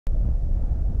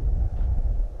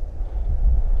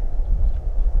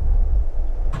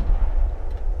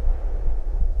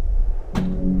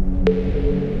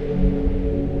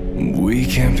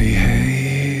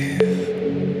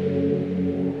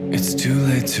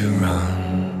to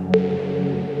run.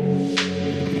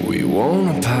 We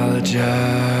won't apologize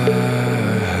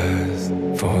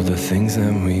for the things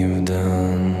that we've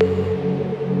done.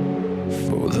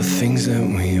 For the things that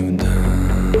we've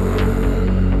done.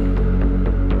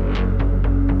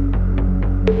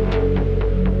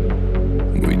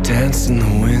 We danced in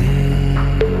the wind,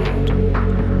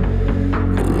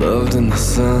 loved in the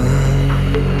sun.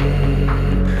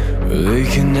 They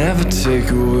can never take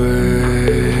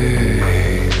away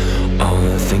all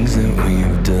the things that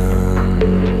we've done.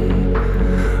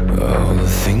 All the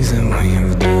things that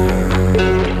we've done.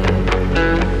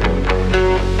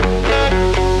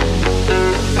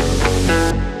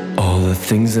 All the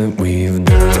things that we've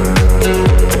done.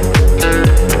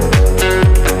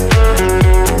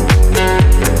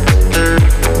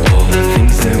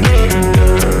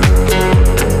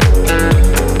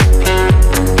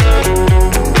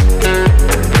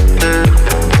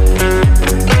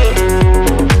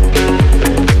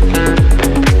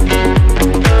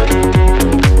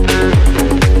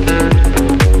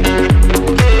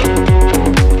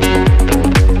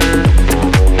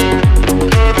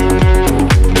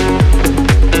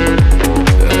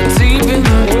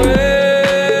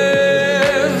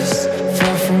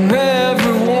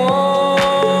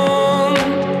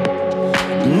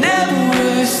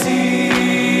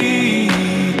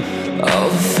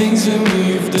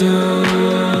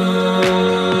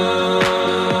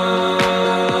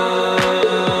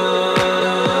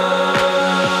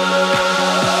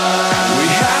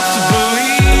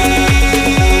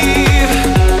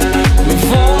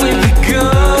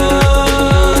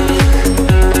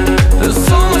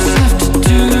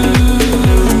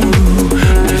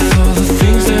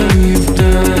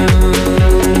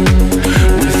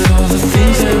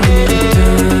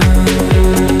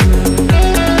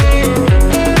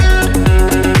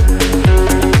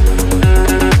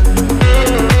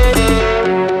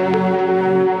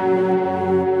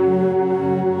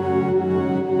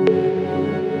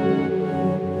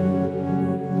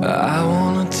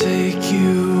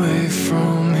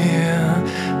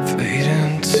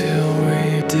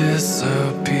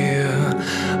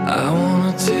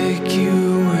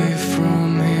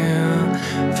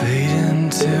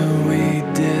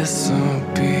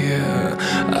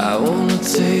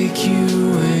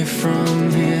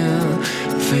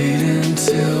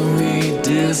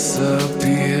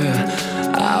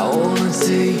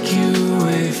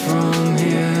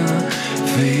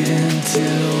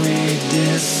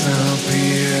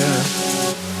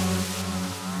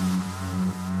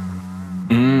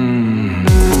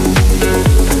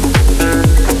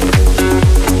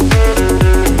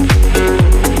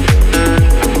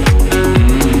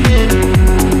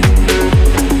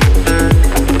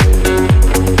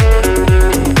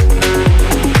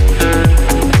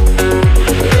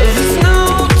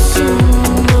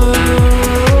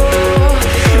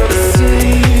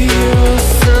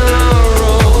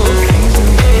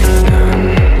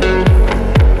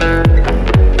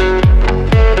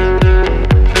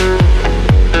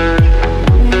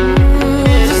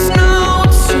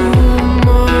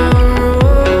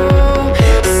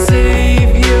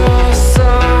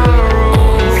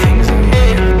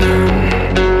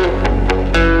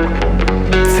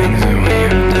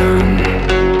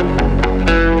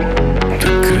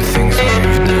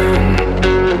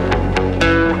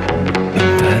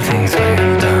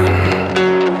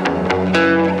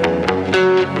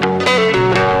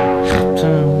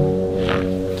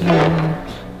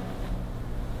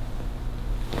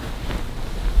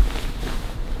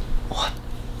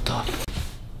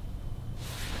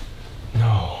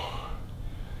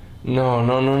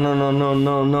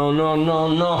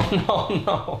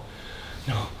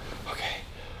 No. Okay.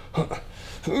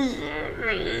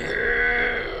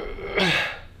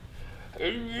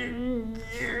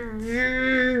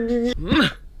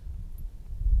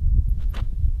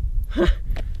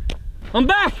 I'm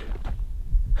back!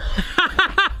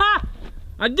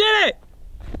 I did it!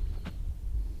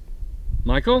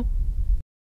 Michael?